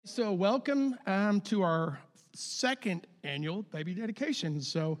So welcome to our second annual baby dedication.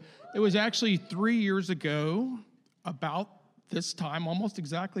 So it was actually 3 years ago, about this time, almost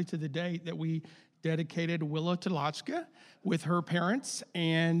exactly to the date, that we dedicated Willow Talachka with her parents.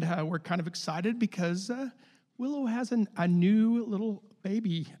 And we're kind of excited because Willow has a new little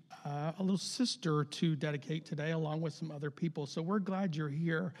baby, a little sister to dedicate today, along with some other people. So we're glad you're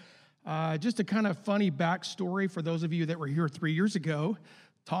here. Just a kind of funny backstory for those of you that were here 3 years ago.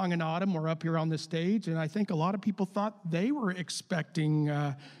 Tong and Autumn were up here on the stage, and I think a lot of people thought they were expecting.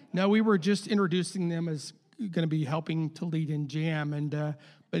 No, we were just introducing them as going to be helping to lead in Jam. And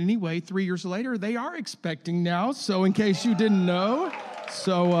but anyway, 3 years later, they are expecting now. So in case you didn't know,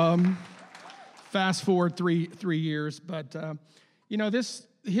 fast forward three years. But this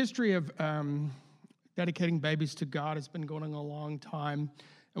history of dedicating babies to God has been going on a long time,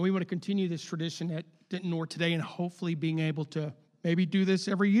 and we want to continue this tradition at Denton North today, and hopefully being able to maybe do this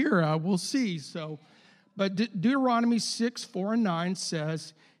every year. We'll see. But Deuteronomy 6:4-9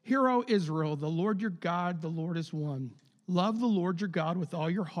 says, "Hear, O Israel, the Lord your God, the Lord is one. Love the Lord your God with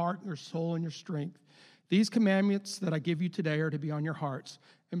all your heart, your soul, and your strength. These commandments that I give you today are to be on your hearts.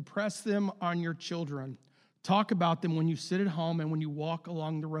 Impress them on your children. Talk about them when you sit at home and when you walk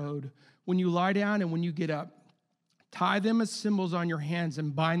along the road, when you lie down and when you get up. Tie them as symbols on your hands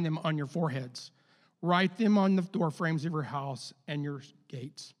and bind them on your foreheads. Write them on the doorframes of your house and your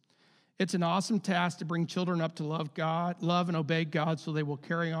gates." It's an awesome task to bring children up to love God, love and obey God, so they will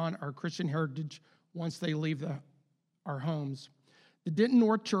carry on our Christian heritage once they leave our homes. The Denton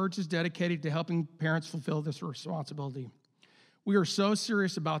North Church is dedicated to helping parents fulfill this responsibility. We are so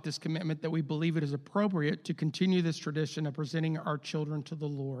serious about this commitment that we believe it is appropriate to continue this tradition of presenting our children to the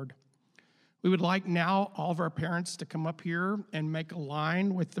Lord. We would like now all of our parents to come up here and make a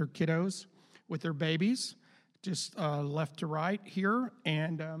line with their kiddos, with their babies, just left to right here.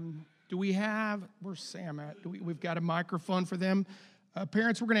 And where's Sam at? We've got a microphone for them.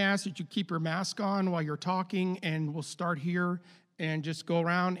 Parents, we're going to ask that you keep your mask on while you're talking, and we'll start here and just go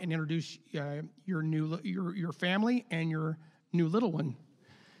around and introduce your family and your new little one.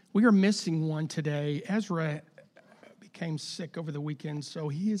 We are missing one today. Ezra became sick over the weekend, so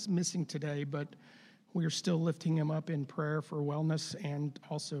he is missing today, but we are still lifting him up in prayer for wellness and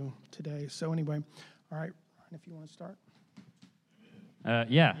also today. So anyway, all right, Ryan, if you want to start.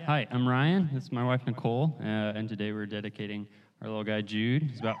 Hi, I'm Ryan. This is my wife, Nicole, and today we're dedicating our little guy, Jude.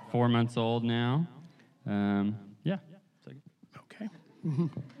 He's about 4 months old now. Okay.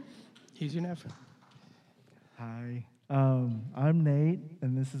 Easy enough. Hi, I'm Nate,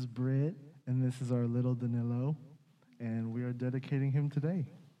 and this is Britt, and this is our little Danilo, and we are dedicating him today.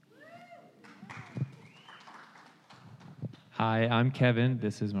 Hi, I'm Kevin.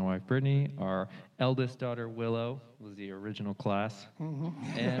 This is my wife, Brittany. Our eldest daughter, Willow, was the original class.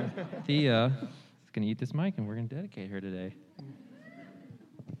 Mm-hmm. And Thea is going to eat this mic, and we're going to dedicate her today.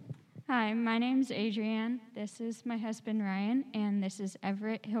 Hi, my name's Adrienne. This is my husband, Ryan, and this is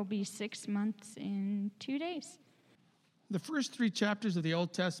Everett. He'll be 6 months in 2 days. The first 3 chapters of the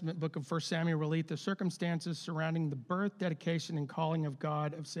Old Testament book of 1 Samuel relate the circumstances surrounding the birth, dedication, and calling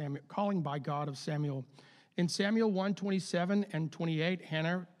by God of Samuel. In Samuel 1:27 and 28,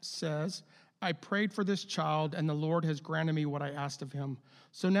 Hannah says, "I prayed for this child, and the Lord has granted me what I asked of him.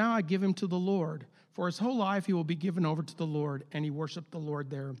 So now I give him to the Lord. For his whole life he will be given over to the Lord," and he worshiped the Lord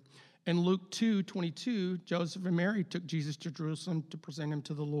there. In Luke 2:22, Joseph and Mary took Jesus to Jerusalem to present him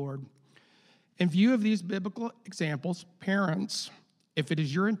to the Lord. In view of these biblical examples, parents, if it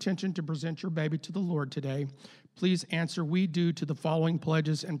is your intention to present your baby to the Lord today, please answer "We do" to the following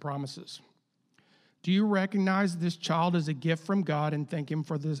pledges and promises. Do you recognize this child as a gift from God and thank him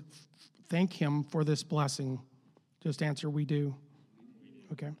for this blessing? Just answer "We do."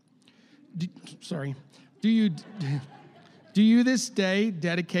 Okay. Do you this day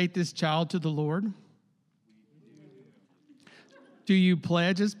dedicate this child to the Lord? Do you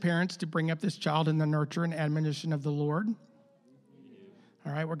pledge as parents to bring up this child in the nurture and admonition of the Lord?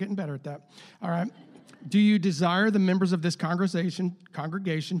 All right, we're getting better at that. All right. Do you desire the members of this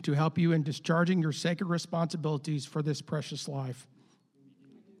congregation to help you in discharging your sacred responsibilities for this precious life?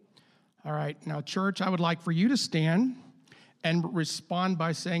 All right, now, church, I would like for you to stand and respond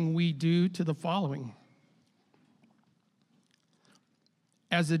by saying "We do" to the following.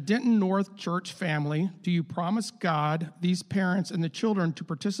 As a Denton North Church family, do you promise God, these parents, and the children to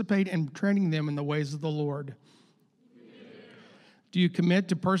participate in training them in the ways of the Lord? Do you commit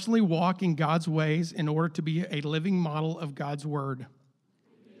to personally walk in God's ways in order to be a living model of God's word?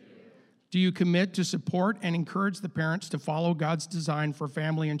 Do you commit to support and encourage the parents to follow God's design for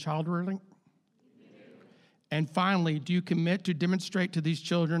family and child rearing? And finally, do you commit to demonstrate to these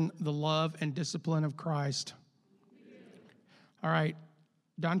children the love and discipline of Christ? All right,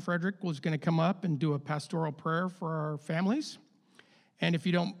 Don Frederick was going to come up and do a pastoral prayer for our families. And if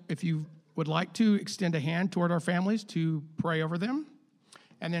you would like to, extend a hand toward our families to pray over them.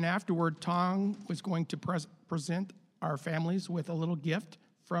 And then afterward, Tong was going to present our families with a little gift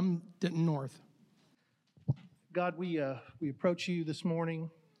from Denton North. God, we approach you this morning,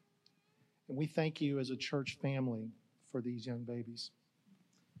 and we thank you as a church family for these young babies.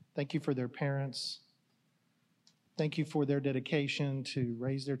 Thank you for their parents. Thank you for their dedication to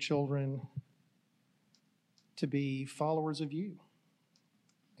raise their children to be followers of you.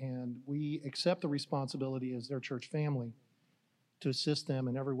 And we accept the responsibility as their church family to assist them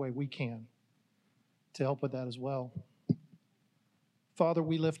in every way we can to help with that as well. Father,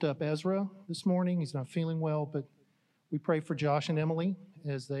 we lift up Ezra this morning. He's not feeling well, but we pray for Josh and Emily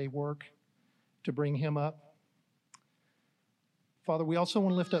as they work to bring him up. Father, we also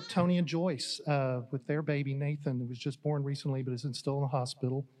want to lift up Tony and Joyce with their baby, Nathan, who was just born recently but is still in the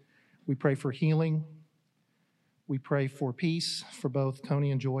hospital. We pray for healing. We pray for peace for both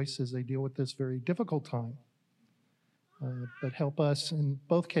Tony and Joyce as they deal with this very difficult time. But help us in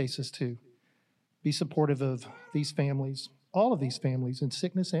both cases to be supportive of these families, all of these families, in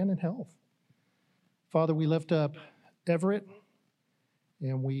sickness and in health. Father, we lift up Everett,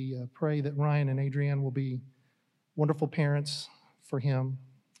 and we pray that Ryan and Adrienne will be wonderful parents for him.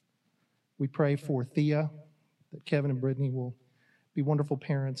 We pray for Thea, that Kevin and Brittany will be wonderful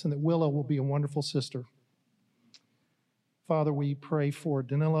parents, and that Willow will be a wonderful sister. Father, we pray for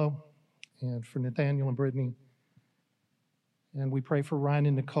Danilo and for Nathaniel and Brittany, and we pray for Ryan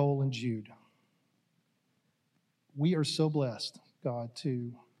and Nicole and Jude. We are so blessed, God,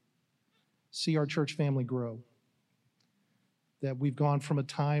 to see our church family grow, that we've gone from a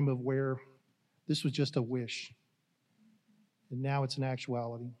time of where this was just a wish, and now it's an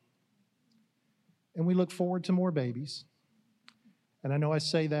actuality. And we look forward to more babies. And I know I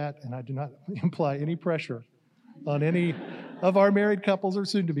say that, and I do not imply any pressure on any of our married couples or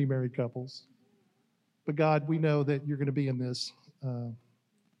soon-to-be married couples. But God, we know that you're going to be in this.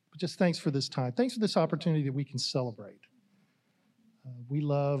 But just thanks for this time. Thanks for this opportunity that we can celebrate. We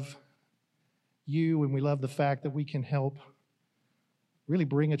love you, and we love the fact that we can help really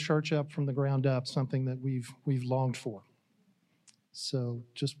bring a church up from the ground up, something that we've longed for. So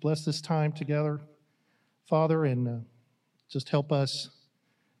just bless this time together, Father, and just help us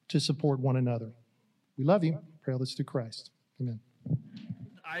to support one another. We love you. Pray all this through Christ. Amen.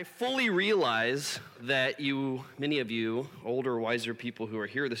 I fully realize that many of you, older, wiser people who are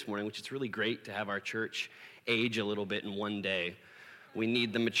here this morning, which it's really great to have our church age a little bit in one day. We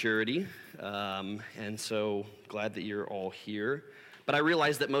need the maturity, and so glad that you're all here. But I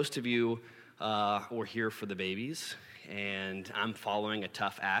realize that most of you were here for the babies, and I'm following a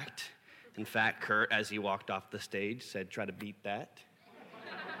tough act. In fact, Kurt, as he walked off the stage, said, "Try to beat that."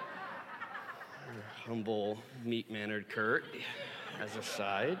 Humble, meek-mannered Kurt, as a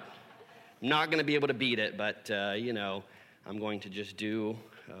side. I'm not going to be able to beat it, but, I'm going to just do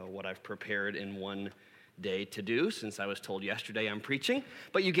what I've prepared in one day to do, since I was told yesterday I'm preaching.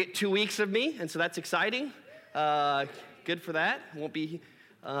 But you get 2 weeks of me, and so that's exciting. Good for that. I won't be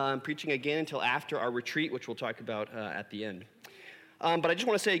preaching again until after our retreat, which we'll talk about at the end. But I just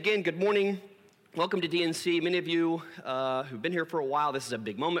want to say again, good morning. Welcome to DNC. Many of you who've been here for a while, this is a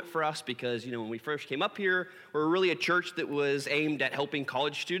big moment for us because, when we first came up here, we were really a church that was aimed at helping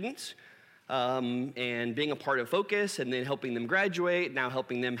college students and being a part of Focus, and then helping them graduate, now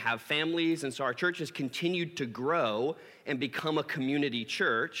helping them have families. And so our church has continued to grow and become a community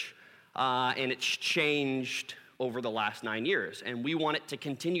church, and it's changed over the last 9 years. And we want it to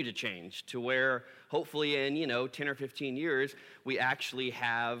continue to change to where hopefully in, 10 or 15 years, we actually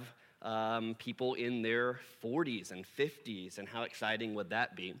have people in their 40s and 50s, and how exciting would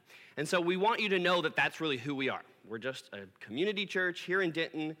that be? And so we want you to know that that's really who we are. We're just a community church here in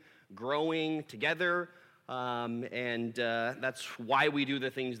Denton, growing together, and that's why we do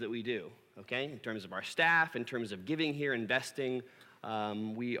the things that we do, okay? In terms of our staff, in terms of giving here, investing,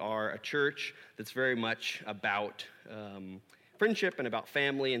 we are a church that's very much about friendship and about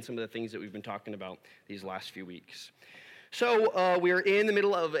family and some of the things that we've been talking about these last few weeks. So we are in the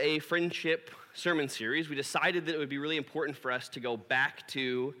middle of a friendship sermon series. We decided that it would be really important for us to go back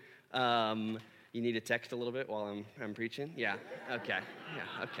to, you need to text a little bit while I'm preaching? Yeah, okay,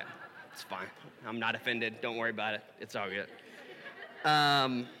 it's fine. I'm not offended, don't worry about it, it's all good.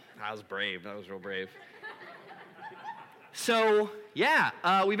 I was brave, that was real brave.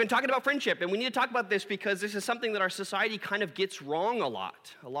 We've been talking about friendship, and we need to talk about this because this is something that our society kind of gets wrong a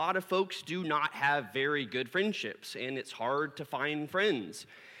lot. A lot of folks do not have very good friendships, and it's hard to find friends.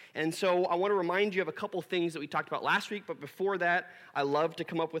 And so I want to remind you of a couple things that we talked about last week, but before that, I love to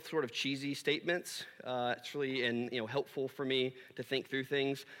come up with sort of cheesy statements. It's really helpful for me to think through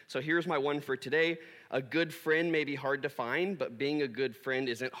things. So here's my one for today. A good friend may be hard to find, but being a good friend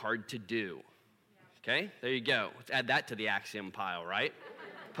isn't hard to do. Okay, there you go. Let's add that to the axiom pile, right?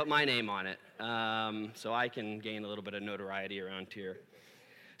 Put my name on it so I can gain a little bit of notoriety around here.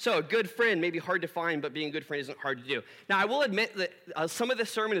 So a good friend may be hard to find, but being a good friend isn't hard to do. Now, I will admit that some of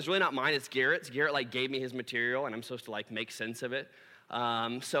this sermon is really not mine. It's Garrett's. Garrett gave me his material, and I'm supposed to make sense of it.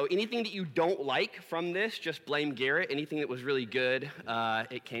 So anything that you don't like from this, just blame Garrett. Anything that was really good,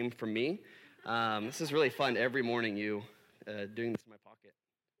 it came from me. This is really fun every morning, doing this in my pocket.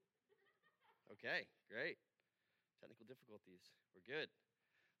 Okay, great. Technical difficulties. We're good.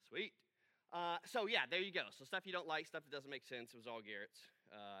 Sweet. There you go. So stuff you don't like, stuff that doesn't make sense, it was all Garrett's,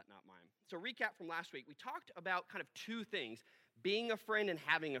 not mine. So recap from last week, we talked about kind of two things, being a friend and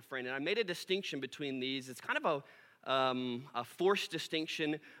having a friend. And I made a distinction between these. It's kind of a forced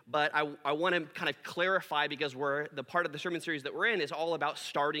distinction, but I want to kind of clarify because the part of the sermon series that we're in is all about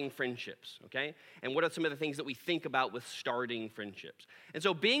starting friendships, okay? And what are some of the things that we think about with starting friendships? And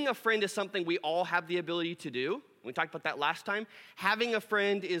so being a friend is something we all have the ability to do. We talked about that last time. Having a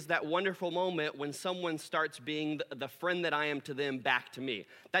friend is that wonderful moment when someone starts being the friend that I am to them back to me.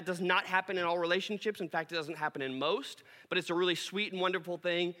 That does not happen in all relationships. In fact, it doesn't happen in most, but it's a really sweet and wonderful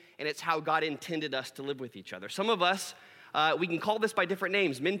thing, and it's how God intended us to live with each other. Some of us, we can call this by different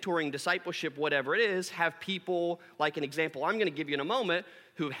names, mentoring, discipleship, whatever it is, have people, like an example I'm going to give you in a moment,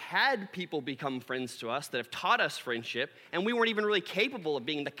 who've had people become friends to us that have taught us friendship, and we weren't even really capable of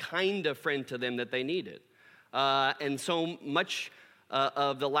being the kind of friend to them that they needed. And so much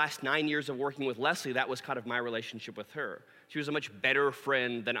of the last 9 years of working with Leslie, that was kind of my relationship with her. She was a much better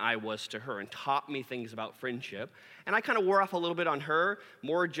friend than I was to her and taught me things about friendship. And I kind of wore off a little bit on her,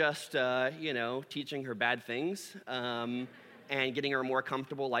 more just, teaching her bad things and getting her more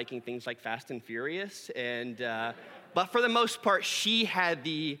comfortable liking things like Fast and Furious. But for the most part, she had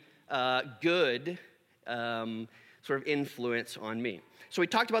the good sort of influence on me. So we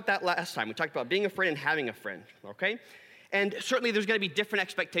talked about that last time. We talked about being a friend and having a friend, okay? And certainly there's going to be different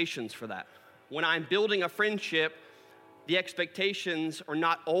expectations for that. When I'm building a friendship, the expectations are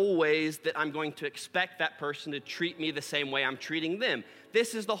not always that I'm going to expect that person to treat me the same way I'm treating them.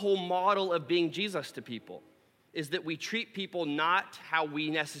 This is the whole model of being Jesus to people, is that we treat people not how we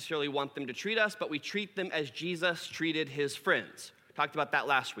necessarily want them to treat us, but we treat them as Jesus treated his friends. Talked about that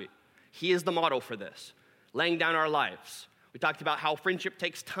last week. He is the model for this, laying down our lives. We talked about how friendship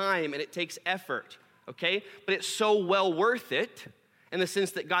takes time and it takes effort, okay? But it's so well worth it in the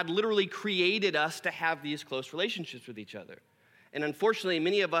sense that God literally created us to have these close relationships with each other. And unfortunately,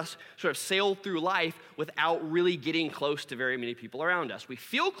 many of us sort of sail through life without really getting close to very many people around us. We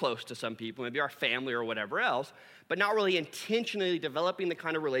feel close to some people, maybe our family or whatever else, but not really intentionally developing the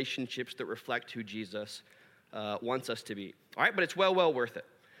kind of relationships that reflect who Jesus wants us to be. All right, but it's well worth it.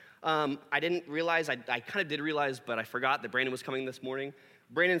 I didn't realize, I kind of did realize, but I forgot that Brandon was coming this morning.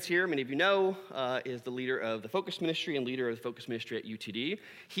 Brandon's here, many of you know, is the leader of the Focus Ministry and leader of the Focus Ministry at UTD.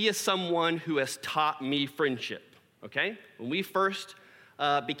 He is someone who has taught me friendship, okay? When we first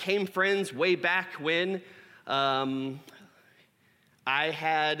became friends way back when, I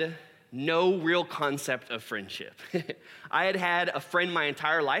had no real concept of friendship. I had a friend my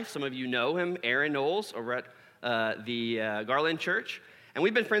entire life. Some of you know him, Aaron Knowles, over at the Garland Church. And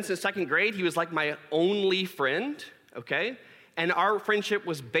we've been friends since second grade. He was like my only friend, okay? And our friendship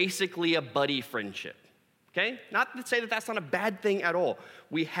was basically a buddy friendship, okay? Not to say that that's not a bad thing at all.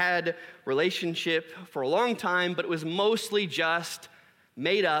 We had relationship for a long time, but it was mostly just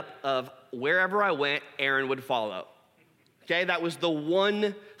made up of wherever I went, Aaron would follow, okay? That was the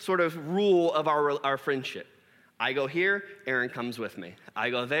one sort of rule of our friendship. I go here, Aaron comes with me. I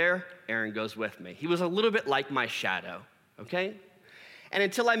go there, Aaron goes with me. He was a little bit like my shadow, okay? And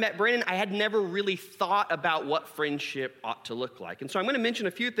until I met Brandon, I had never really thought about what friendship ought to look like. And so I'm going to mention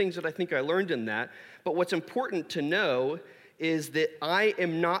a few things that I think I learned in that. But what's important to know is that I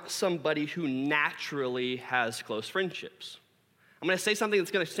am not somebody who naturally has close friendships. I'm going to say something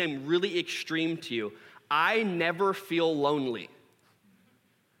that's going to seem really extreme to you. I never feel lonely.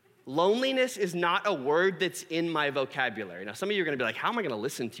 Loneliness is not a word that's in my vocabulary. Now, some of you are going to be like, how am I going to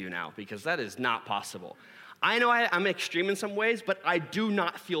listen to you now? Because that is not possible. I know I'm extreme in some ways, but I do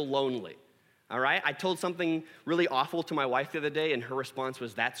not feel lonely. all right? I told something really awful to my wife the other day, and her response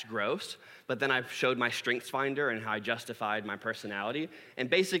was, "That's gross." But then I showed my strengths finder and how I justified my personality. And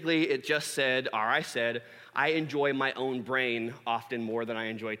basically, it just said, or I said, I enjoy my own brain often more than I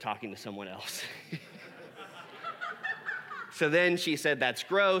enjoy talking to someone else. So then she said, "That's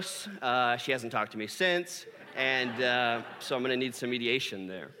gross." She hasn't talked to me since. And so I'm going to need some mediation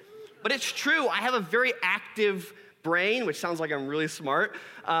there. But it's true. I have a very active brain, which sounds like I'm really smart.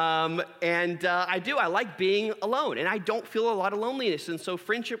 I like being alone, and I don't feel a lot of loneliness. And so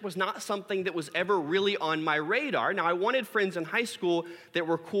friendship was not something that was ever really on my radar. Now, I wanted friends in high school that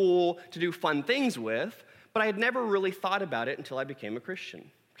were cool to do fun things with, but I had never really thought about it until I became a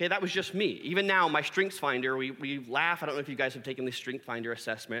Christian. Okay, that was just me. Even now, my strengths finder, we laugh. I don't know if you guys have taken the strength finder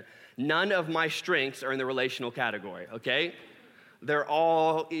assessment. None of my strengths are in the relational category, okay? They're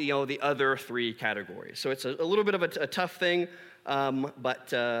all, the other three categories. So it's a little bit of a tough thing,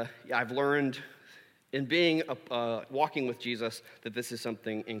 but I've learned in being walking with Jesus that this is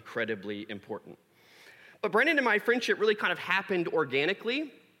something incredibly important. But Brandon and my friendship really kind of happened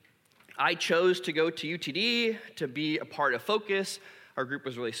organically. I chose to go to UTD to be a part of Focus. Our group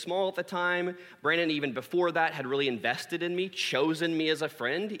was really small at the time. Brandon, even before that, had really invested in me, chosen me as a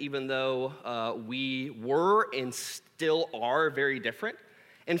friend, even though we were and still are very different.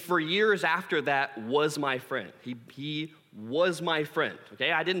 And for years after that, was my friend. He was my friend,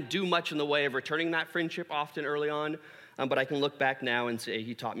 okay? I didn't do much in the way of returning that friendship often early on, but I can look back now and say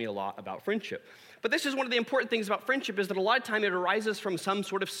he taught me a lot about friendship. But this is one of the important things about friendship is that a lot of time it arises from some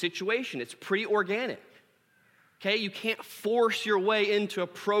sort of situation. It's pretty organic. Okay, you can't force your way into a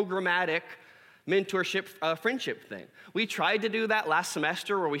programmatic mentorship friendship thing. We tried to do that last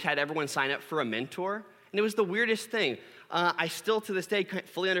semester where we had everyone sign up for a mentor, and it was the weirdest thing. I still to this day can't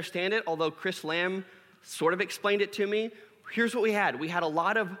fully understand it, although Chris Lamb sort of explained it to me. Here's what we had. We had a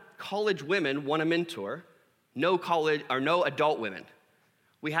lot of college women want a mentor, no adult women.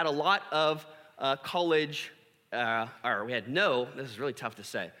 We had a lot of this is really tough to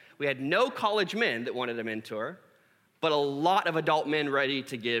say. We had no college men that wanted a mentor, but a lot of adult men ready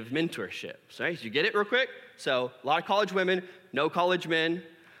to give mentorship. So you get it real quick? So a lot of college women, no college men,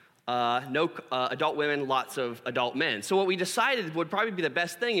 no adult women, lots of adult men. So what we decided would probably be the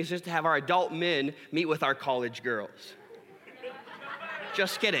best thing is just to have our adult men meet with our college girls.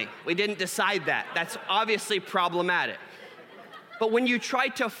 Just kidding. We didn't decide that. That's obviously problematic. But when you try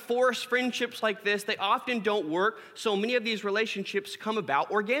to force friendships like this, they often don't work. So many of these relationships come about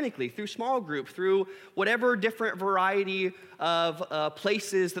organically through small group, through whatever different variety of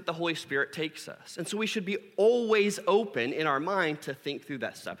places that the Holy Spirit takes us. And so we should be always open in our mind to think through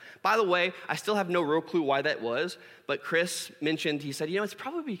that stuff. By the way, I still have no real clue why that was, but Chris mentioned, he said, it's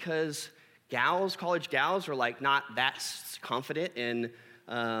probably because college gals are like not that confident in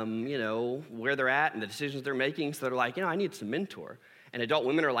where they're at and the decisions they're making. So they're like, I need some mentor. And adult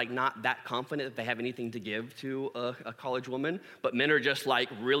women are like not that confident that they have anything to give to a college woman. But men are just like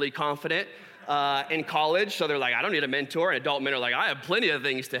really confident in college. So they're like, I don't need a mentor. And adult men are like, I have plenty of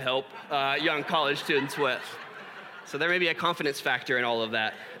things to help young college students with. So there may be a confidence factor in all of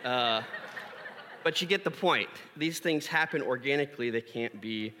that. But you get the point. These things happen organically. They can't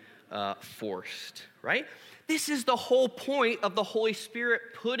be forced, right? This is the whole point of the Holy Spirit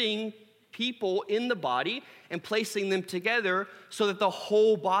putting people in the body and placing them together so that the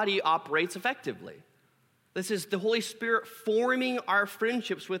whole body operates effectively. This is the Holy Spirit forming our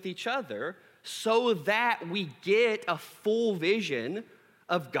friendships with each other so that we get a full vision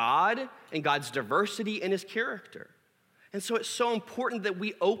of God and God's diversity and His character. And so it's so important that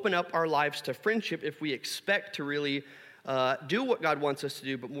we open up our lives to friendship if we expect to really do what God wants us to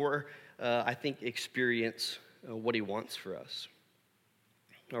do, but more I think, experience what He wants for us.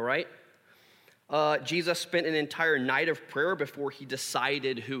 All right? Jesus spent an entire night of prayer before He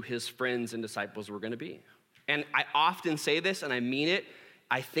decided who His friends and disciples were going to be. And I often say this, and I mean it,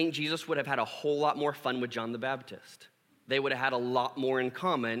 I think Jesus would have had a whole lot more fun with John the Baptist. They would have had a lot more in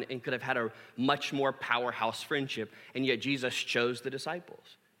common and could have had a much more powerhouse friendship, and yet Jesus chose the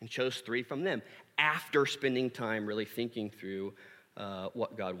disciples and chose 3 from them after spending time really thinking through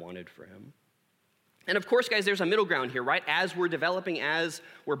what God wanted for him. And of course, guys, there's a middle ground here, right? As we're developing, as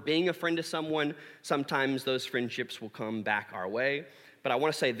we're being a friend to someone, sometimes those friendships will come back our way. But I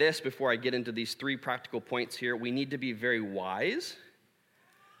want to say this before I get into these 3 practical points here. We need to be very wise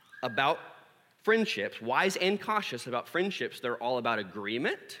about friendships, wise and cautious about friendships. They're all about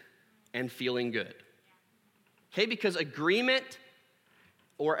agreement and feeling good. Okay, because agreement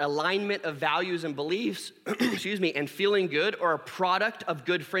or alignment of values and beliefs, and feeling good are a product of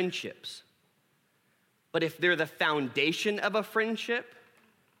good friendships. But if they're the foundation of a friendship,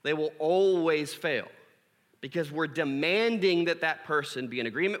 They will always fail because we're demanding that that person be in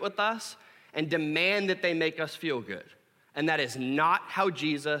agreement with us and demand that they make us feel good. And that is not how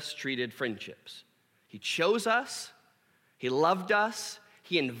Jesus treated friendships. He chose us, he loved us,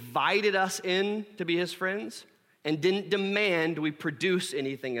 he invited us in to be his friends, and didn't demand we produce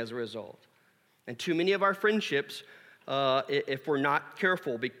anything as a result. And too many of our friendships, if we're not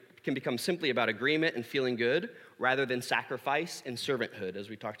careful, can become simply about agreement and feeling good rather than sacrifice and servanthood, as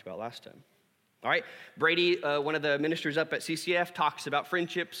we talked about last time. All right, Brady, one of the ministers up at CCF, talks about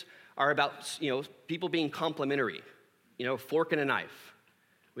friendships are about, people being complementary, fork and a knife.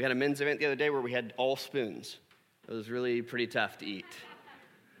 We had a men's event the other day where we had all spoons. It was really pretty tough to eat.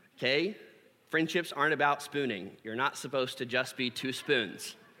 Okay? Friendships aren't about spooning. You're not supposed to just be 2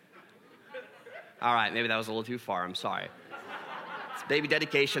 spoons. All right, maybe that was a little too far. I'm sorry. It's baby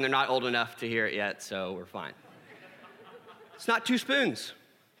dedication. They're not old enough to hear it yet, so we're fine. It's not 2 spoons,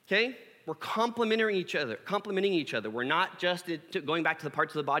 okay? We're complementing each other. We're not just, going back to the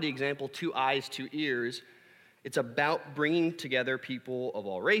parts of the body example, 2 eyes, 2 ears. It's about bringing together people of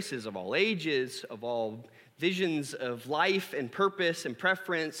all races, of all ages, of all visions of life and purpose and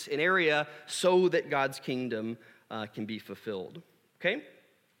preference and area so that God's kingdom can be fulfilled, okay?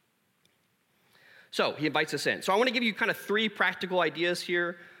 So he invites us in. So I want to give you kind of 3 practical ideas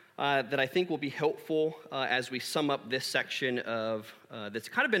here that I think will be helpful as we sum up this section of that's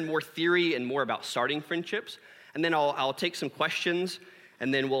kind of been more theory and more about starting friendships. And then I'll take some questions,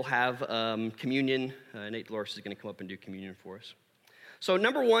 and then we'll have communion. Nate Dolores is going to come up and do communion for us. So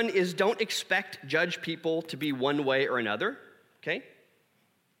number 1 is don't expect judge people to be one way or another, okay?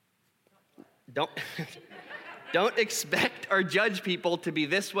 Don't expect or judge people to be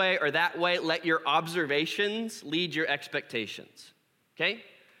this way or that way. Let your observations lead your expectations, okay?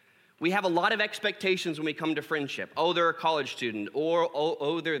 We have a lot of expectations when we come to friendship. Oh, they're a college student, or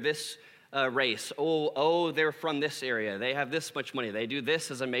oh they're this race. Oh, they're from this area. They have this much money. They do this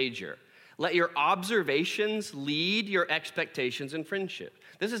as a major. Let your observations lead your expectations in friendship.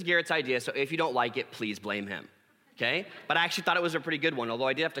 This is Garrett's idea, so if you don't like it, please blame him, okay? But I actually thought it was a pretty good one, although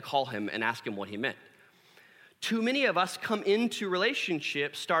I did have to call him and ask him what he meant. Too many of us come into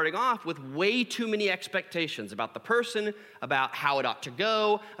relationships starting off with way too many expectations about the person, about how it ought to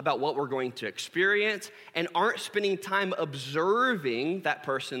go, about what we're going to experience, and aren't spending time observing that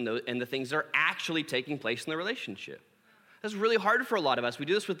person and the things that are actually taking place in the relationship. That's really hard for a lot of us. We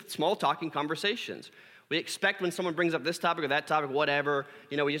do this with small talking conversations. We expect when someone brings up this topic or that topic, whatever,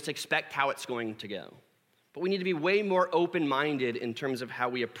 we just expect how it's going to go. But we need to be way more open-minded in terms of how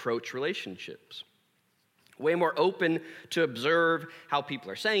we approach relationships. Way more open to observe how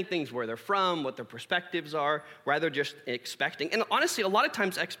people are saying things, where they're from, what their perspectives are, rather just expecting. And honestly, a lot of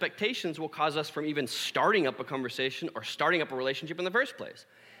times expectations will cause us from even starting up a conversation or starting up a relationship in the first place.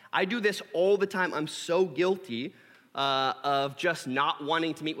 I do this all the time. I'm so guilty of just not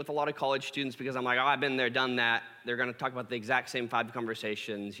wanting to meet with a lot of college students because I'm like, I've been there, done that. They're going to talk about the exact same 5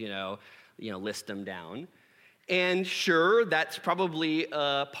 conversations, list them down. And sure, that's probably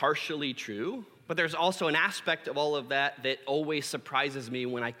partially true. But there's also an aspect of all of that that always surprises me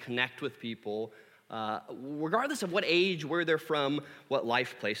when I connect with people, regardless of what age, where they're from, what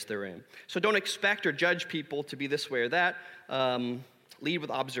life place they're in. So don't expect or judge people to be this way or that. Lead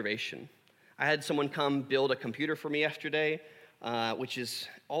with observation. I had someone come build a computer for me yesterday, which is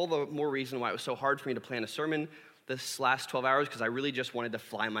all the more reason why it was so hard for me to plan a sermon this last 12 hours, because I really just wanted to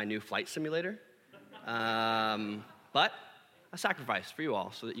fly my new flight simulator. But a sacrifice for you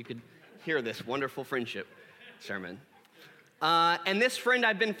all so that you could hear this wonderful friendship sermon. And this friend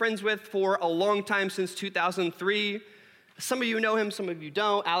I've been friends with for a long time, since 2003. Some of you know him, some of you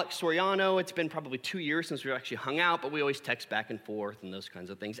don't. Alex Soriano. It's been probably 2 years since we actually hung out, but we always text back and forth and those kinds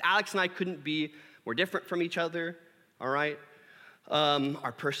of things. Alex and I couldn't be more different from each other, all right?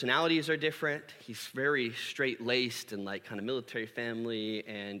 Our personalities are different. He's very straight-laced and kind of military family,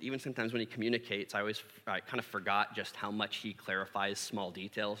 and even sometimes when he communicates, I kind of forgot just how much he clarifies small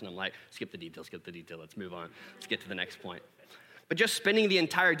details, and I'm like, skip the detail, let's move on. Let's get to the next point. But just spending the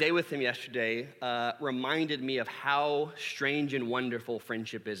entire day with him yesterday reminded me of how strange and wonderful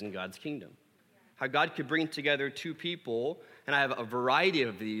friendship is in God's kingdom. How God could bring together 2 people, and I have a variety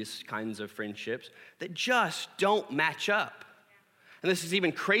of these kinds of friendships, that just don't match up. And this is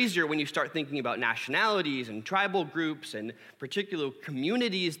even crazier when you start thinking about nationalities and tribal groups and particular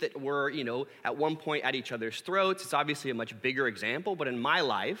communities that were, at one point at each other's throats. It's obviously a much bigger example, but in my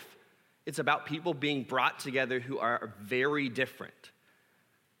life, it's about people being brought together who are very different.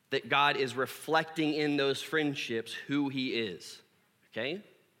 That God is reflecting in those friendships who he is, okay?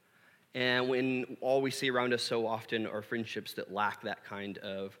 And when all we see around us so often are friendships that lack that kind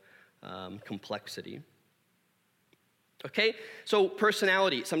of complexity. Okay, so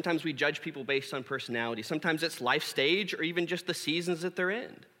personality. Sometimes we judge people based on personality. Sometimes it's life stage or even just the seasons that they're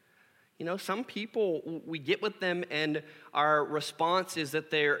in. You know, some people, we get with them and our response is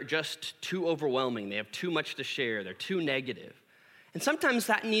that they're just too overwhelming. They have too much to share. They're too negative. And sometimes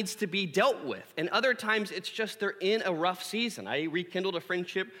that needs to be dealt with. And other times it's just they're in a rough season. I rekindled a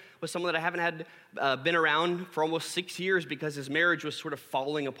friendship with someone that I haven't been around for almost 6 years because his marriage was sort of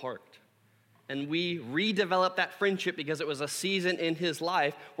falling apart. And we redeveloped that friendship because it was a season in his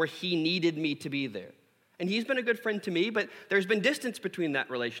life where he needed me to be there. And he's been a good friend to me, but there's been distance between that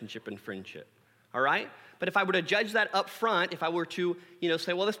relationship and friendship, all right? But if I were to judge that up front, if I were to,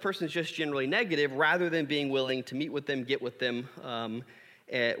 say, well, this person is just generally negative, rather than being willing to meet with them, get with them,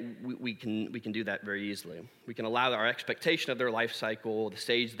 we can do that very easily. We can allow our expectation of their life cycle, the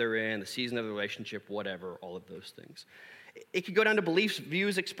stage they're in, the season of the relationship, whatever, all of those things. It could go down to beliefs,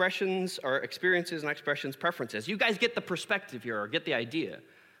 views, expressions, or experiences and expressions, preferences. You guys get the perspective here, or get the idea.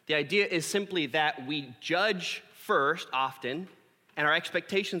 The idea is simply that we judge first, often, and our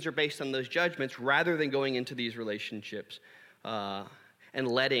expectations are based on those judgments rather than going into these relationships and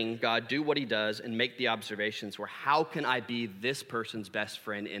letting God do what he does and make the observations where how can I be this person's best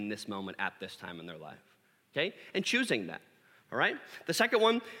friend in this moment at this time in their life, okay? And choosing that. All right? The second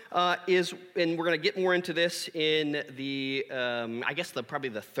one is, and we're going to get more into this in the, probably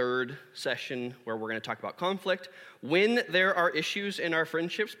the third session where we're going to talk about conflict. When there are issues in our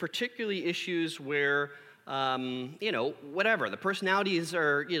friendships, particularly issues where, whatever, the personalities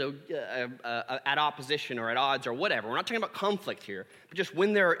are, at opposition or at odds or whatever. We're not talking about conflict here, but just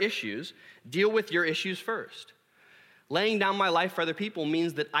when there are issues, deal with your issues first. Laying down my life for other people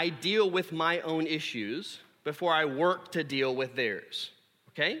means that I deal with my own issues before I work to deal with theirs,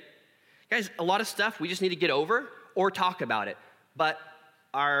 okay? Guys, a lot of stuff we just need to get over or talk about it, but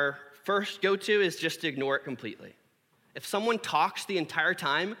our first go-to is just to ignore it completely. If someone talks the entire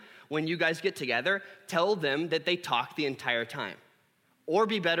time when you guys get together, tell them that they talk the entire time. Or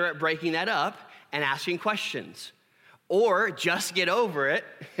be better at breaking that up and asking questions. Or just get over it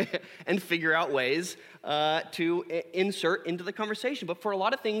and figure out ways to insert into the conversation. But for a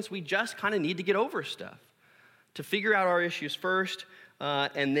lot of things, we just kind of need to get over stuff. To figure out our issues first,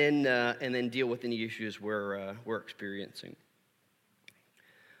 and then deal with any issues we're experiencing.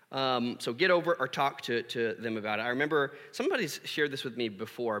 So get over or talk to them about it. I remember somebody's shared this with me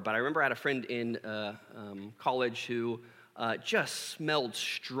before, but I remember I had a friend in college who just smelled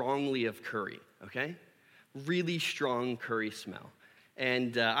strongly of curry. Okay, really strong curry smell.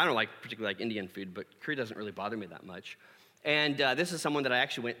 And I don't particularly like Indian food, but curry doesn't really bother me that much. And this is someone that I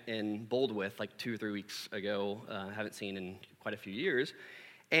actually went and bowled with 2 or 3 weeks ago. Haven't seen in quite a few years.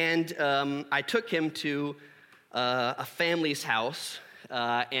 And I took him to a family's house.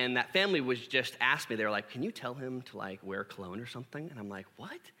 And that family was just asked me, they were like, can you tell him to wear cologne or something? And I'm like,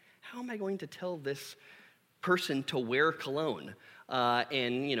 what? How am I going to tell this person to wear cologne?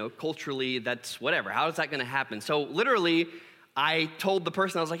 And culturally, that's whatever. How is that going to happen? So literally, I told the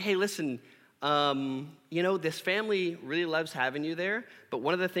person, I was like, hey, listen, this family really loves having you there, but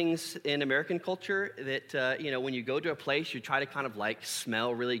one of the things in American culture that, when you go to a place, you try to kind of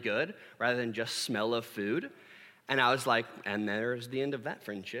smell really good rather than just smell of food. And I was like, and there's the end of that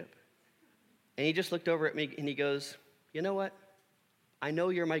friendship. And he just looked over at me and he goes, you know what? I know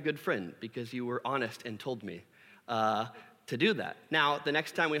you're my good friend because you were honest and told me to do that. Now, the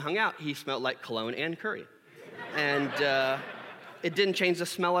next time we hung out, he smelled like cologne and curry. And it didn't change the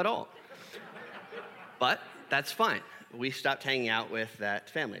smell at all. But that's fine. We stopped hanging out with that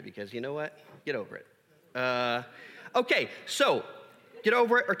family because you know what? Get over it. Okay, so get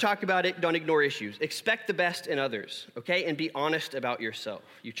over it or talk about it. Don't ignore issues. Expect the best in others, okay? And be honest about yourself.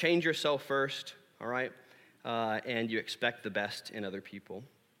 You change yourself first, all right? And you expect the best in other people.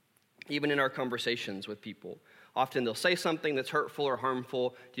 Even in our conversations with people. Often they'll say something that's hurtful or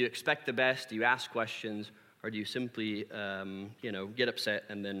harmful. Do you expect the best? Do you ask questions? Or do you simply, get upset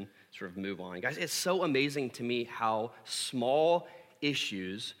and then sort of move on? Guys, it's so amazing to me how small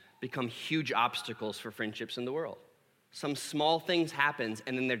issues become huge obstacles for friendships in the world. Some small things happen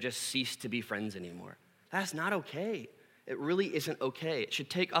and then they're just cease to be friends anymore. That's not okay. It really isn't okay. It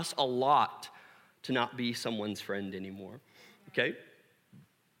should take us a lot to not be someone's friend anymore, okay?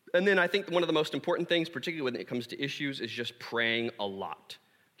 And then I think one of the most important things, particularly when it comes to issues, is just praying a lot.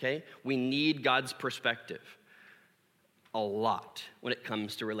 Okay? We need God's perspective a lot when it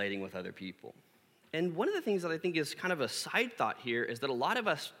comes to relating with other people. And one of the things that I think is kind of a side thought here is that a lot of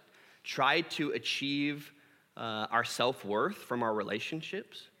us try to achieve our self-worth from our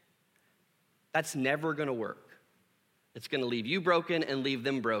relationships. That's never going to work. It's going to leave you broken and leave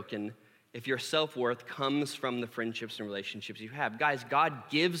them broken if your self-worth comes from the friendships and relationships you have. Guys, God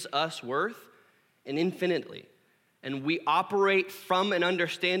gives us worth and infinitely. And we operate from an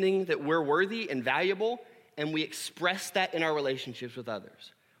understanding that we're worthy and valuable, and we express that in our relationships with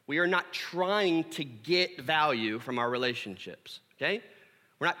others. We are not trying to get value from our relationships, okay?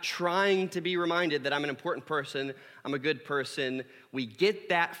 We're not trying to be reminded that I'm an important person, I'm a good person. We get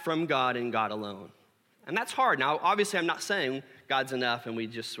that from God and God alone. And that's hard. Now, obviously, I'm not saying God's enough and we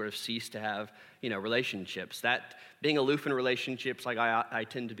just sort of cease to have, relationships. That being aloof in relationships like I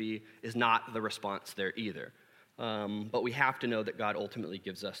tend to be is not the response there either. But we have to know that God ultimately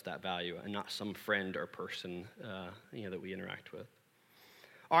gives us that value and not some friend or person, that we interact with.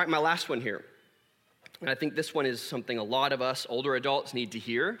 All right, my last one here. And I think this one is something a lot of us older adults need to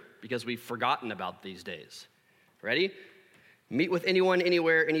hear because we've forgotten about these days. Ready? Meet with anyone,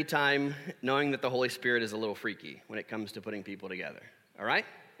 anywhere, anytime, knowing that the Holy Spirit is a little freaky when it comes to putting people together. All right?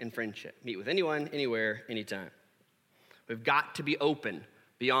 In friendship. Meet with anyone, anywhere, anytime. We've got to be open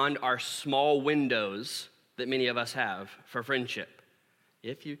beyond our small windows that many of us have for friendship.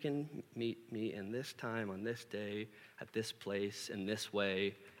 If you can meet me in this time, on this day, at this place, in this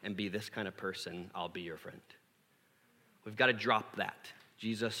way, and be this kind of person, I'll be your friend. We've got to drop that.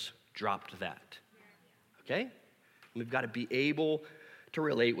 Jesus dropped that. Okay? We've got to be able to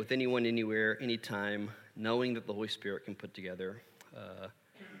relate with anyone, anywhere, anytime, knowing that the Holy Spirit can put together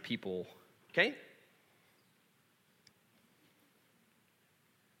people. Okay?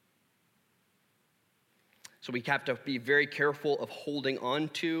 So we have to be very careful of holding on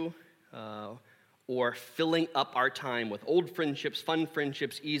to or filling up our time with old friendships, fun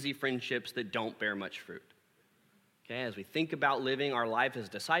friendships, easy friendships that don't bear much fruit. Okay? As we think about living our life as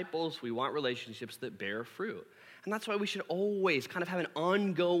disciples, we want relationships that bear fruit. And that's why we should always kind of have an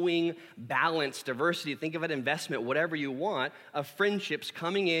ongoing balance, diversity, think of it, investment, whatever you want, of friendships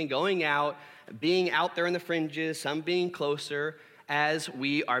coming in, going out, being out there in the fringes, some being closer, as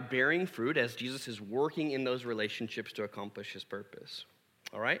we are bearing fruit, as Jesus is working in those relationships to accomplish his purpose.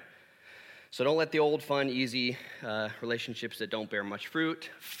 All right? So don't let the old, fun, easy relationships that don't bear much fruit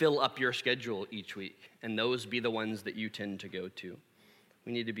fill up your schedule each week, and those be the ones that you tend to go to.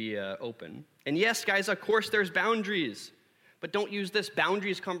 We need to be open. And yes, guys, of course there's boundaries, but don't use this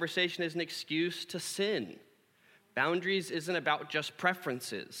boundaries conversation as an excuse to sin. Boundaries isn't about just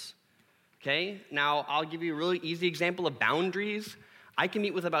preferences, okay? Now, I'll give you a really easy example of boundaries. I can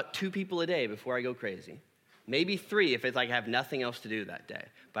meet with about 2 people a day before I go crazy. Maybe 3 if it's like I have nothing else to do that day,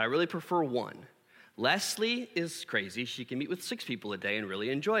 but I really prefer 1. Leslie is crazy. She can meet with 6 people a day and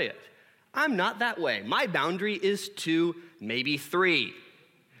really enjoy it. I'm not that way. My boundary is 2, maybe 3.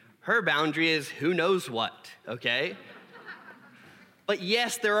 Her boundary is who knows what, okay? But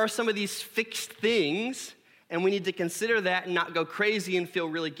yes, there are some of these fixed things, and we need to consider that and not go crazy and feel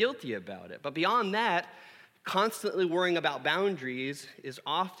really guilty about it. But beyond that, constantly worrying about boundaries is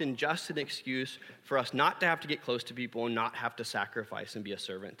often just an excuse for us not to have to get close to people and not have to sacrifice and be a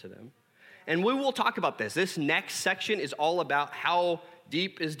servant to them. And we will talk about this. This next section is all about how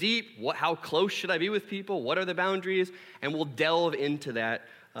deep is deep, how close should I be with people, what are the boundaries, and we'll delve into that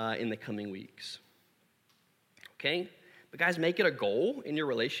in the coming weeks. Okay? But guys, make it a goal in your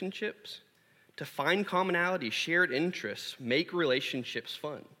relationships to find commonality, shared interests, make relationships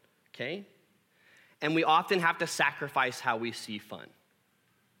fun. Okay? And we often have to sacrifice how we see fun.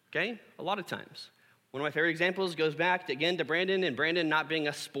 Okay? A lot of times. One of my favorite examples goes back, to Brandon, and Brandon not being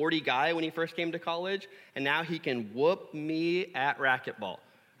a sporty guy when he first came to college, and now he can whoop me at racquetball,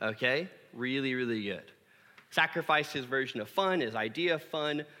 okay? Really, really good. Sacrificed his version of fun, his idea of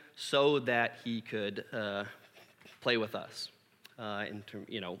fun, so that he could play with us and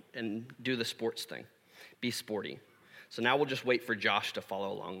do the sports thing, be sporty. So now we'll just wait for Josh to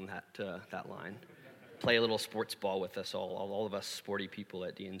follow along that line. Play a little sports ball with us all of us sporty people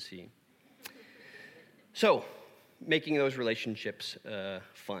at DNC. So, making those relationships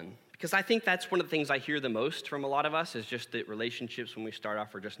fun. Because I think that's one of the things I hear the most from a lot of us is just that relationships when we start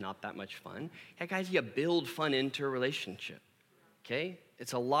off are just not that much fun. Yeah, guys, you build fun into a relationship, okay?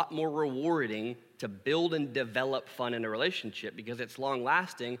 It's a lot more rewarding to build and develop fun in a relationship because it's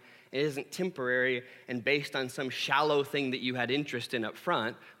long-lasting, it isn't temporary, and based on some shallow thing that you had interest in up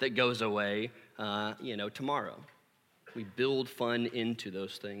front that goes away, tomorrow. We build fun into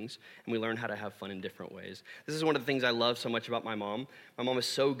those things, and we learn how to have fun in different ways. This is one of the things I love so much about my mom. My mom is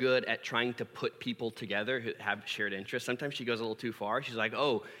so good at trying to put people together who have shared interests. Sometimes she goes a little too far. She's like,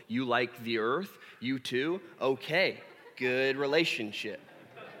 oh, you like the earth? You too? Okay, good relationship.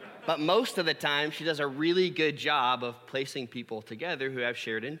 But most of the time, she does a really good job of placing people together who have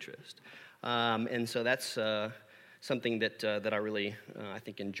shared interest. And so that's something that I really, I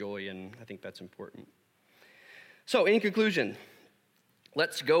think, enjoy, and I think that's important. So in conclusion,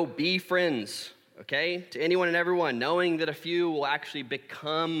 let's go be friends, okay? To anyone and everyone, knowing that a few will actually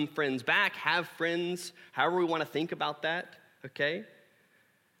become friends back, have friends, however we want to think about that, okay?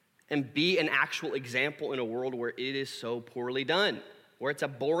 And be an actual example in a world where it is so poorly done, where it's a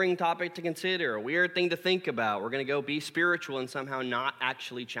boring topic to consider, a weird thing to think about. We're going to go be spiritual and somehow not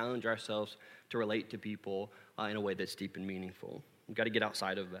actually challenge ourselves to relate to people in a way that's deep and meaningful. We've got to get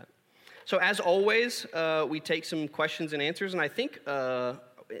outside of that. So as always, we take some questions and answers, and I think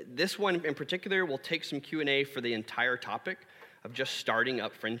this one in particular will take some Q&A for the entire topic of just starting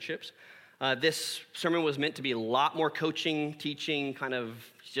up friendships. This sermon was meant to be a lot more coaching, teaching, kind of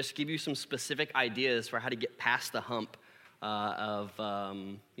just give you some specific ideas for how to get past the hump of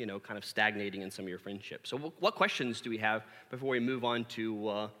kind of stagnating in some of your friendships. So what questions do we have before we move on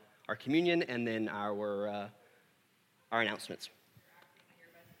to our communion and then our announcements?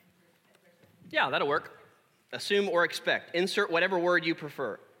 Yeah, that'll work. Assume or expect. Insert whatever word you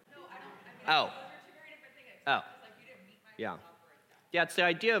prefer. No, I don't. Oh. Yeah. Yeah, it's the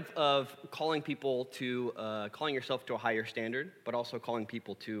idea of calling people to, calling yourself to a higher standard, but also calling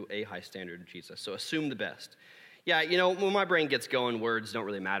people to a high standard of Jesus. So assume the best. Yeah, when my brain gets going, words don't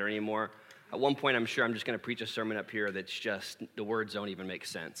really matter anymore. At one point, I'm sure I'm just going to preach a sermon up here that's just, the words don't even make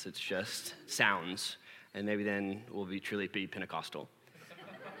sense. It's just sounds. And maybe then we'll truly be Pentecostal.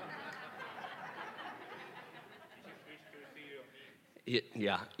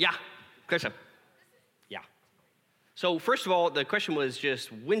 Yeah, Christian. Yeah. So first of all, the question was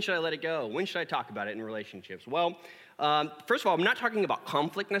just, when should I let it go? When should I talk about it in relationships? Well, first of all, I'm not talking about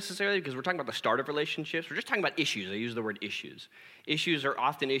conflict necessarily because we're talking about the start of relationships. We're just talking about issues. I use the word issues. Issues are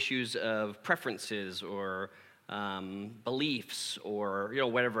often issues of preferences or beliefs or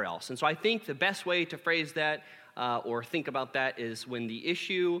whatever else. And so I think the best way to phrase that or think about that is when the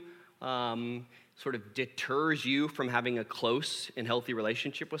issue sort of deters you from having a close and healthy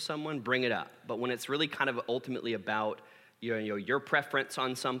relationship with someone, bring it up. But when it's really kind of ultimately about your preference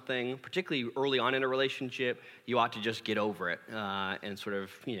on something, particularly early on in a relationship, you ought to just get over it and sort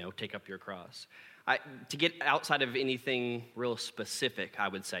of take up your cross. To get outside of anything real specific, I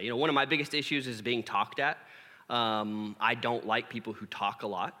would say, one of my biggest issues is being talked at. I don't like people who talk a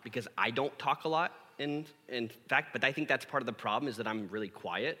lot because I don't talk a lot. In fact, but I think that's part of the problem is that I'm really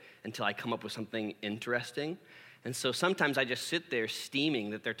quiet until I come up with something interesting. And so sometimes I just sit there steaming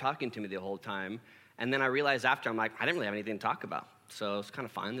that they're talking to me the whole time. And then I realize after, I'm like, I didn't really have anything to talk about. So it's kind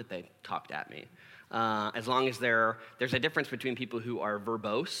of fine that they talked at me. As long as there's a difference between people who are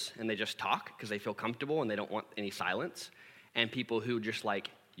verbose and they just talk because they feel comfortable and they don't want any silence, and people who just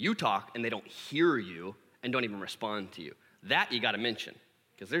you talk and they don't hear you and don't even respond to you. That you got to mention.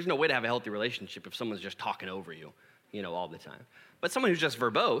 Because there's no way to have a healthy relationship if someone's just talking over you, all the time. But someone who's just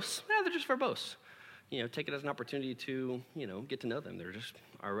verbose, they're just verbose. Take it as an opportunity to, get to know them. They're just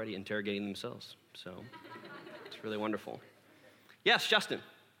already interrogating themselves. So it's really wonderful. Yes, Justin.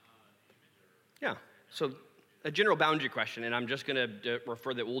 Yeah. So a general boundary question, and I'm just going to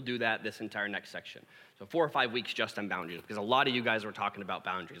refer that we'll do that this entire next section. So 4 or 5 weeks just on boundaries, because a lot of you guys were talking about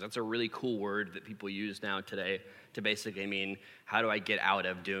boundaries. That's a really cool word that people use now today to basically mean, how do I get out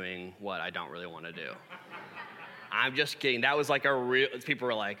of doing what I don't really want to do? I'm just kidding. That was people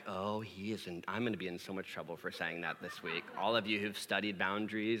were like, oh, I'm going to be in so much trouble for saying that this week. All of you who've studied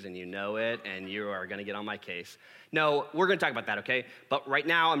boundaries and you know it, and you are going to get on my case. No, we're going to talk about that, okay? But right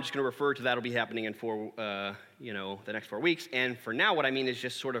now, I'm just going to refer to that'll be happening in the next 4 weeks. And for now, what I mean is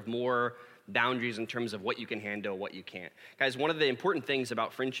just sort of more boundaries in terms of what you can handle, what you can't. Guys, one of the important things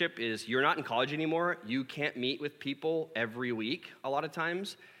about friendship is you're not in college anymore. You can't meet with people every week a lot of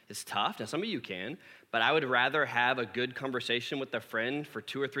times. It's tough. Now, some of you can, but I would rather have a good conversation with a friend for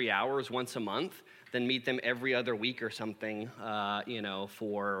 2 or 3 hours once a month than meet them every other week or something,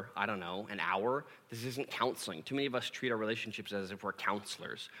 for, I don't know, an hour. This isn't counseling. Too many of us treat our relationships as if we're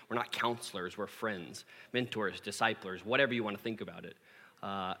counselors. We're not counselors. We're friends, mentors, disciplers, whatever you want to think about it.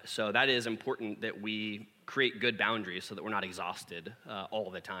 So that is important that we create good boundaries so that we're not exhausted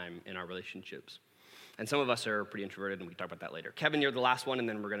all the time in our relationships. And some of us are pretty introverted, and we can talk about that later. Kevin, you're the last one, and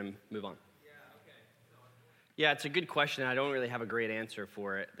then we're going to move on. Yeah, it's a good question. I don't really have a great answer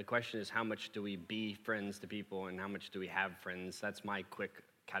for it. The question is, how much do we be friends to people, and how much do we have friends? That's my quick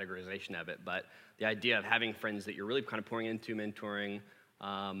categorization of it. But the idea of having friends that you're really kind of pouring into, mentoring,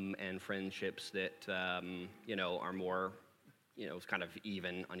 and friendships that, are more, it's kind of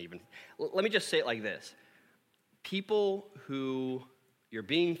even, uneven. Let me just say it like this. People who you're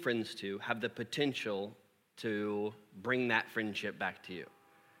being friends to have the potential to bring that friendship back to you.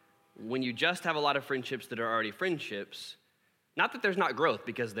 when you just have a lot of friendships that are already friendships, not that there's not growth,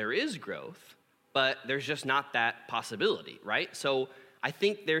 because there is growth, but there's just not that possibility, right? So I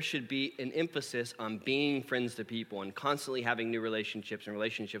think there should be an emphasis on being friends to people and constantly having new relationships and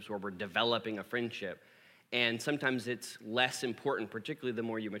relationships where we're developing a friendship. And sometimes it's less important, particularly the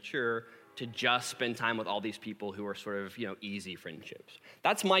more you mature, to just spend time with all these people who are sort of, easy friendships.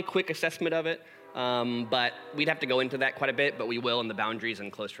 That's my quick assessment of it. But we'd have to go into that quite a bit, but we will in the boundaries and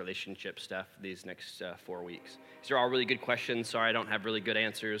close relationship stuff these next 4 weeks. These are all really good questions. Sorry, I don't have really good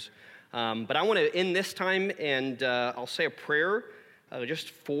answers. But I want to end this time, and I'll say a prayer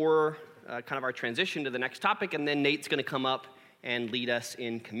just for kind of our transition to the next topic, and then Nate's going to come up and lead us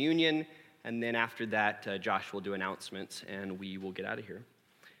in communion, and then after that, Josh will do announcements, and we will get out of here.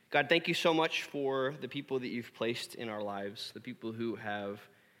 God, thank you so much for the people that you've placed in our lives, the people who have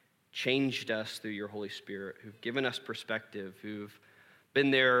changed us through your Holy Spirit, who've given us perspective, who've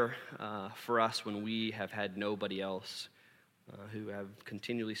been there for us when we have had nobody else, who have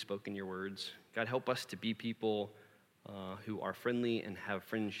continually spoken your words. God, help us to be people who are friendly and have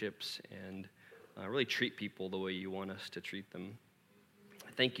friendships and really treat people the way you want us to treat them.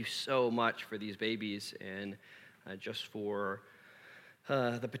 Thank you so much for these babies and just for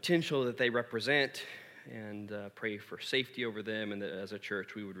the potential that they represent, and pray for safety over them, and that as a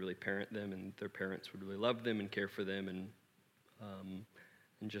church we would really parent them and their parents would really love them and care for them and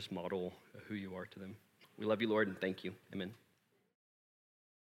just model who you are to them. We love you, Lord, and thank you. Amen.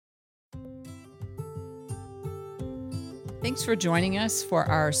 Thanks for joining us for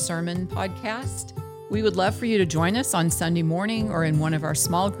our sermon podcast. We would love for you to join us on Sunday morning or in one of our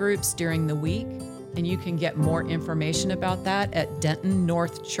small groups during the week. And you can get more information about that at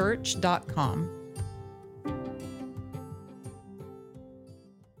dentonnorthchurch.com.